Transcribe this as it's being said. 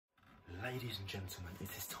Ladies and gentlemen, it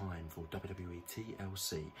is time for WWE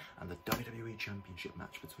TLC, and the WWE Championship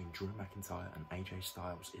match between Drew McIntyre and AJ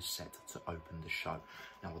Styles is set to open the show.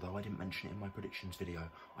 Now, although I didn't mention it in my predictions video,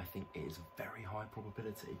 I think it is a very high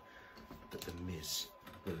probability that The Miz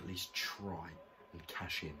will at least try and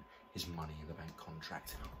cash in his Money in the Bank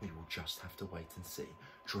contract. We will just have to wait and see.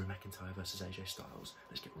 Drew McIntyre versus AJ Styles.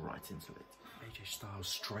 Let's get right into it. AJ Styles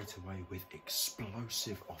straight away with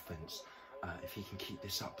explosive offense. If he can keep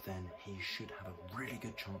this up, then he should have a really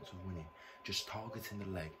good chance of winning. Just targeting the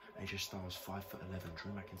leg. AJ Styles 5'11",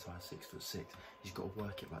 Drew McIntyre 6'6". He's got to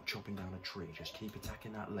work it like chopping down a tree. Just keep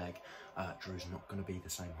attacking that leg. Drew's not going to be the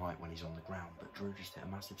same height when he's on the ground, but Drew just hit a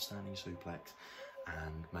massive standing suplex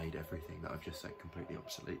and made everything that I've just said completely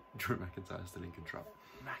obsolete. Drew McIntyre still in control.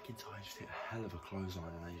 McIntyre just hit a hell of a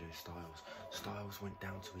clothesline on AJ Styles. Styles went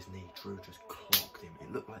down to his knee. Drew just clocked him.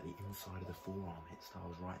 It looked like the inside of the forearm hit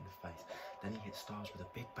Styles right in the face. Then he hit Styles with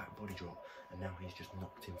a big back body drop, and now he's just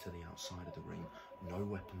knocked him to the outside of the ring. No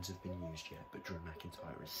weapons have been used yet, but Drew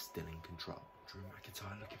McIntyre is still in control. Drew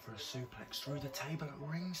McIntyre looking for a suplex through the table at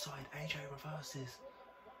ringside. AJ reverses.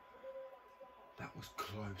 That was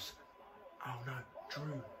close. Oh no,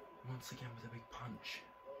 Drew once again with a big punch.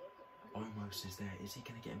 Omos is there. Is he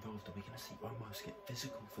going to get involved? Are we going to see Omos get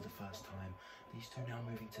physical for the first time? These two now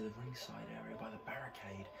moving to the ringside area by the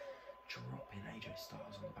barricade. Dropping AJ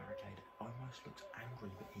Styles on the barricade. Omos looks angry,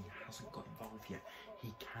 but he hasn't got involved yet.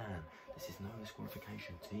 He can. This is no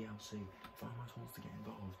disqualification. TLC. If Omos wants to get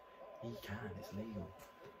involved, he can. It's legal.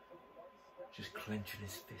 Just clenching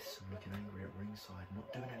his fists and looking angry at ringside,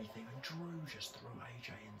 not doing anything, and Drew just threw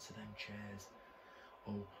AJ into them chairs.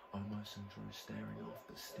 Oh, Omos and Drew staring off,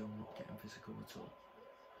 but still not getting physical at all.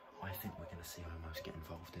 I think we're going to see Omos get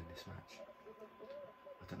involved in this match.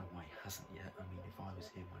 I don't know why he hasn't yet. I mean, if I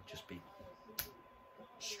was him, I'd just be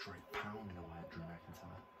straight pounding away at Drew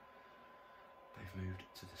McIntyre. They've moved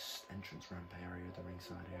to the entrance ramp area, the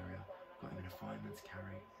ringside area, got him in a fireman's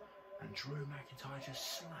carry. And Drew McIntyre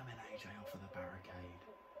just slamming AJ off of the barricade.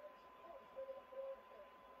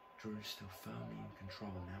 Drew's still firmly in control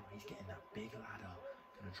now. He's getting that big ladder.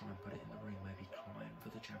 Gonna try and put it in the ring, maybe climb for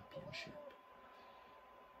the championship.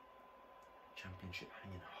 Championship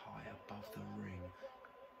hanging high above the ring.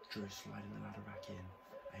 Drew sliding the ladder back in.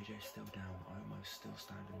 AJ still down, almost still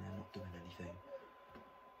standing there, not doing anything.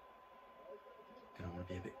 Gonna want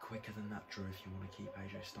to be a bit quicker than that, Drew, if you want to keep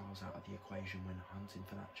AJ Styles out of the equation when hunting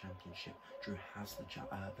for that championship. Drew has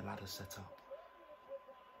the ladder set up.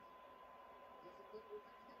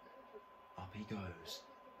 Up he goes.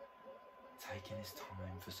 Taking his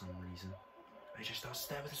time for some reason. AJ Styles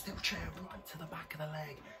there with a steel chair right to the back of the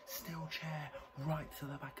leg. Steel chair right to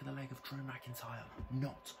the back of the leg of Drew McIntyre.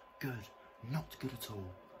 Not good. Not good at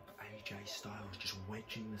all. AJ Styles just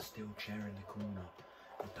wedging the steel chair in the corner.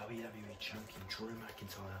 The WWE Champion Drew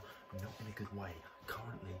McIntyre not in a good way.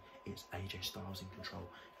 Currently, it's AJ Styles in control.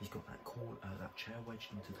 He's got that chair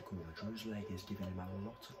wedged into the corner. Drew's leg is giving him a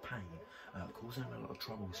lot of pain, causing him a lot of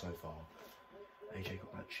trouble so far. AJ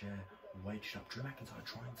got that chair wedged up. Drew McIntyre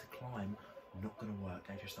trying to climb, not going to work.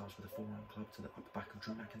 AJ Styles with a forearm club to the upper back of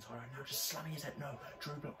Drew McIntyre, and now just slamming his head. No,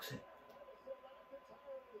 Drew blocks it.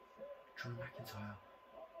 Drew McIntyre.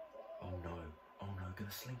 Oh no. Oh no, gonna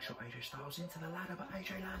slingshot AJ Styles into the ladder, but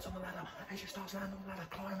AJ lands on the ladder. AJ Styles lands on the ladder.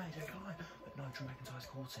 Climb, AJ, climb. But no, Drew McIntyre's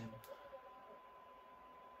caught him.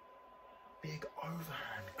 Big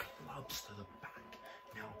overhand clubs to the back.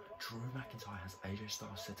 Now, Drew McIntyre has AJ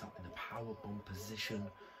Styles set up in the powerbomb position.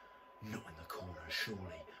 Not in the corner,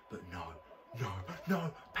 surely. But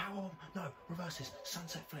no, powerbomb, no, reverses,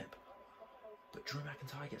 sunset flip. But Drew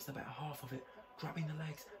McIntyre gets the better half of it, grabbing the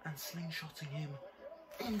legs and slingshotting him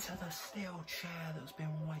into the steel chair that's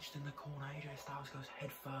been wedged in the corner. AJ Styles goes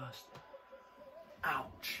head first.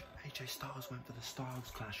 Ouch! AJ Styles went for the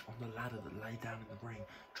Styles Clash on the ladder that laid down in the ring.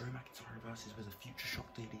 Drew McIntyre reverses with a Future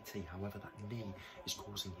Shock DDT. However, that knee is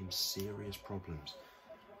causing him serious problems.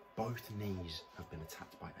 Both knees have been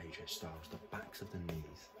attacked by AJ Styles, the backs of the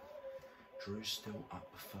knees. Drew's still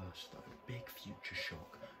up first though. Big Future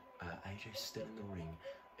Shock. AJ's still in the ring.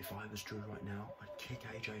 If I was Drew right now, I'd kick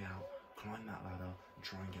AJ out, climb that ladder and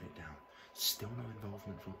try and get it down. Still no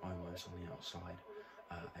involvement from Omos on the outside.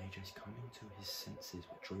 AJ's coming to his senses,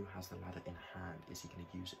 but Drew has the ladder in hand. Is he going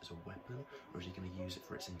to use it as a weapon, or is he going to use it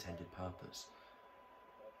for its intended purpose?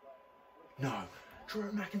 No!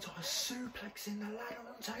 Drew McIntyre suplexing the ladder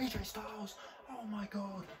onto AJ Styles! Oh my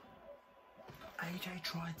god! AJ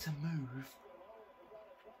tried to move.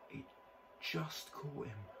 It just caught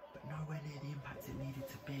him, but nowhere near the impact it needed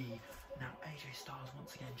to be. Now AJ Styles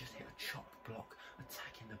once again just hit a chop block,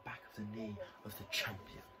 attacking the back of the knee of the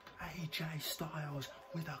champion. AJ Styles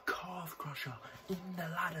with a calf crunch crusher in the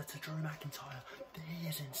ladder to Drew McIntyre. He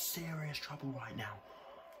is in serious trouble right now.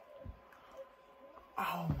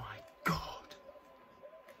 Oh my God.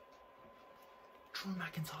 Drew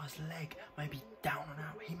McIntyre's leg may be down and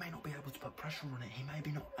out. He may not be able to put pressure on it. He may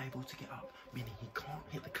be not able to get up, meaning he can't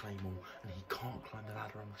hit the Claymore and he can't climb the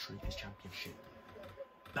ladder and retrieve his championship.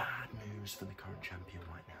 Bad news for the current champion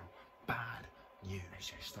right now. Bad news.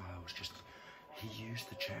 AJ Styles he used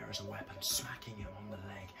the chair as a weapon, smacking him on the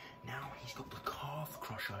leg. Now he's got the calf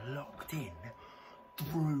crusher locked in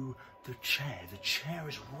through the chair. The chair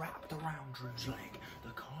is wrapped around Drew's leg.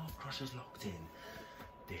 The calf crusher's locked in.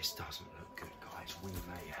 This doesn't look good, guys. We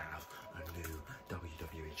may have a new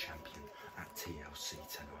WWE champion at TLC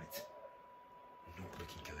tonight. Not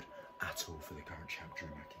looking good at all for the current champ, Drew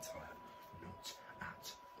McIntyre. Not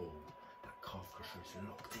at all. That calf crusher is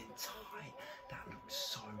locked in tight. That looks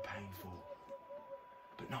so painful.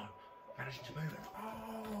 But no, managing to move it.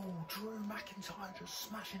 Oh, Drew McIntyre just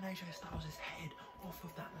smashing AJ Styles' head off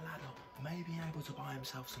of that ladder. May be able to buy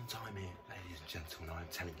himself some time here. Ladies and gentlemen, I'm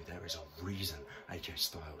telling you, there is a reason AJ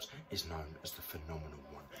Styles is known as the Phenomenal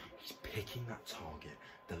One. He's picking that target,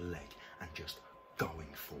 the leg, and just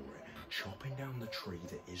going for it. Chopping down the tree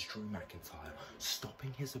that is Drew McIntyre,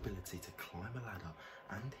 stopping his ability to climb a ladder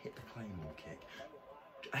and hit the Claymore kick.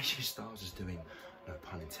 AJ Styles is doing, no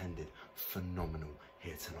pun intended, phenomenal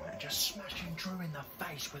here tonight, and just smashing Drew in the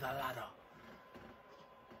face with a ladder.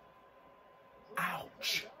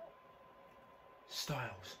 Ouch!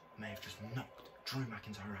 Styles may have just knocked Drew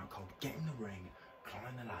McIntyre out cold. Get in the ring,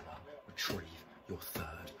 climb the ladder, retrieve your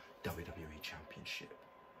third WWE Championship.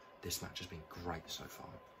 This match has been great so far.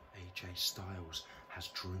 AJ Styles has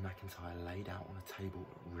Drew McIntyre laid out on a table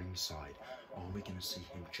at ringside. Are we going to see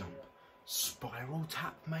him jump? Spiral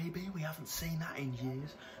tap, maybe? We haven't seen that in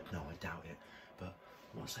years. No, I doubt it. But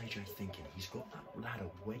what's AJ thinking? He's got that ladder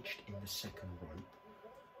wedged in the second rope.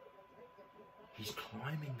 He's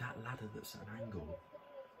climbing that ladder that's at an angle.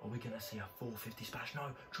 Are we going to see a 450 splash?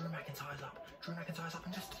 No, Drew McIntyre's up. Drew McIntyre's up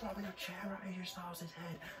and just throwing a chair at AJ Styles'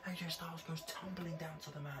 head. AJ Styles goes tumbling down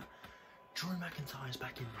to the mat. Drew McIntyre's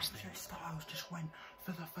back in this thing. AJ Styles just went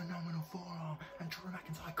for the phenomenal forearm and Drew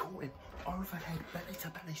McIntyre caught him overhead, belly to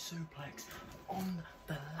belly suplex on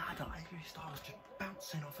the ladder. AJ Styles just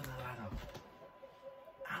bouncing off of the ladder.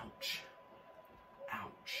 Ouch.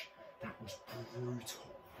 Ouch. That was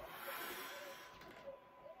brutal.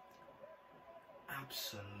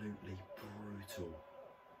 Absolutely brutal.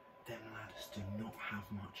 Them ladders do not have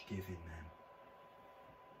much give in them.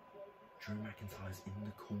 Drew McIntyre's in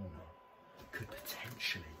the corner. Could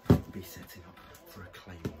potentially be setting up for a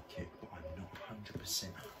Claymore kick, but I'm not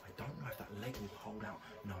 100%. I don't know if that leg will hold out.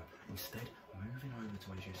 No, instead, moving over to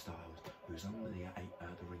AJ Styles, who's under the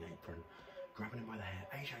ring apron, grabbing him by the hair.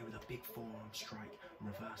 AJ with a big forearm strike,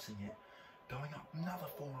 reversing it. Going up,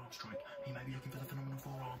 another forearm strike. He may be looking for the phenomenal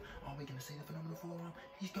forearm. Are we going to see the phenomenal forearm?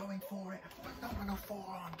 He's going for it. Phenomenal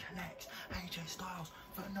forearm connects. AJ Styles,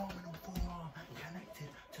 phenomenal forearm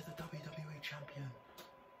connected to the WWE Champion.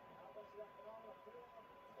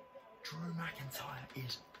 Drew McIntyre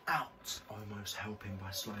is out. Almost helping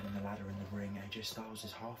by sliding the ladder in the ring. AJ Styles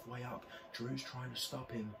is halfway up. Drew's trying to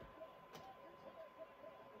stop him.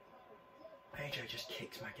 AJ just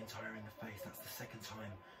kicks McIntyre in the face. That's the second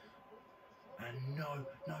time. And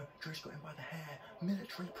no, Drew's got him by the hair.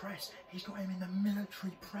 Military press. He's got him in the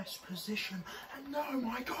military press position. And no,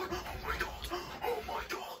 my God, oh my God, oh my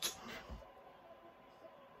God.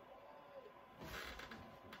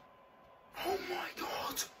 Oh my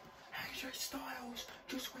God. AJ Styles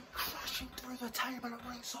just went crashing through the table at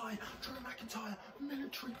ringside. Drew McIntyre,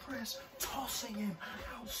 military press, tossing him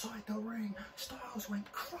outside the ring. Styles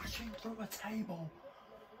went crashing through a table.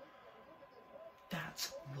 That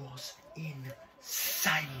was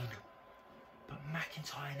insane. But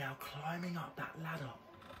McIntyre now climbing up that ladder.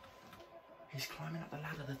 He's climbing up the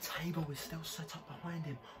ladder. The table is still set up behind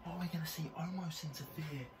him. Are we going to see Omos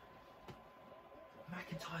interfere?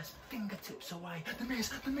 McIntyre's fingertips away. The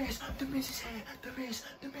Miz is here. The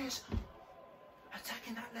Miz.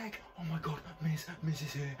 Attacking that leg. Oh my God, Miz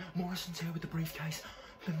is here. Morrison's here with the briefcase.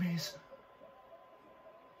 The Miz.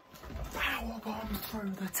 Powerbomb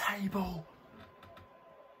through the table.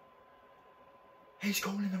 He's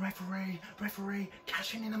calling the referee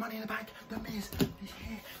cashing in the Money in the Bank. The Miz, he's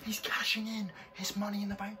here, he's cashing in his Money in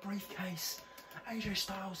the Bank briefcase. AJ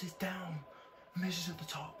Styles is down. Miz is at the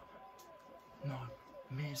top. No,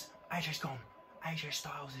 Miz, AJ's gone. AJ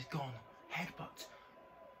Styles is gone. Headbutt.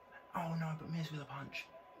 Oh no, but Miz with a punch.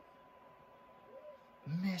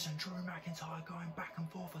 Miz and Drew McIntyre going back and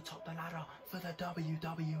forth atop the ladder for the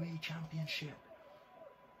WWE Championship.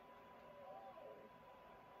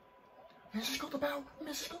 Miz has got the belt.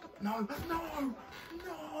 Miz has got the... No, no,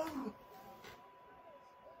 no.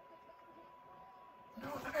 No,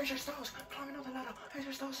 AJ Styles climbing up the ladder.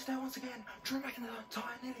 AJ Styles is there once again. Drew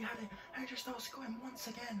McIntyre nearly had it. AJ Styles got him once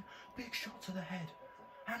again. Big shot to the head.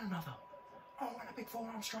 And another. Oh, and a big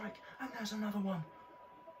forearm strike. And there's another one.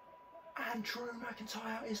 And Drew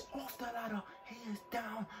McIntyre is off the ladder. He is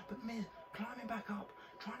down. But Miz climbing back up.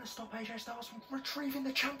 Trying to stop AJ Styles from retrieving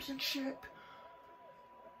the championship.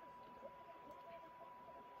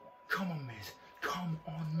 Come on, Miz. Come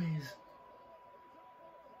on, Miz.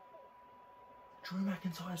 Drew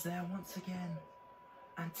McIntyre's there once again.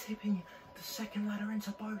 And tipping the second ladder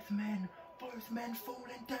into both men. Both men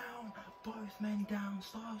falling down. Both men down.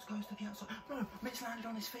 Styles goes to the outside. No, Miz landed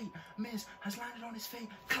on his feet. Miz has landed on his feet.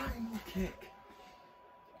 Claymore kick.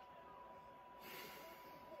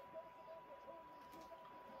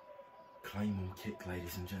 Claymore kick,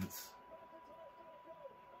 ladies and gents.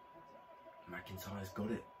 McIntyre's got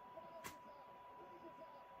it.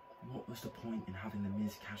 What was the point in having the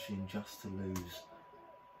Miz cash in just to lose?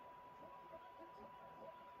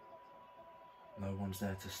 No one's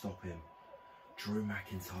there to stop him. Drew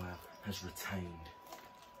McIntyre has retained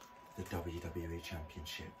the WWE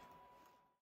Championship.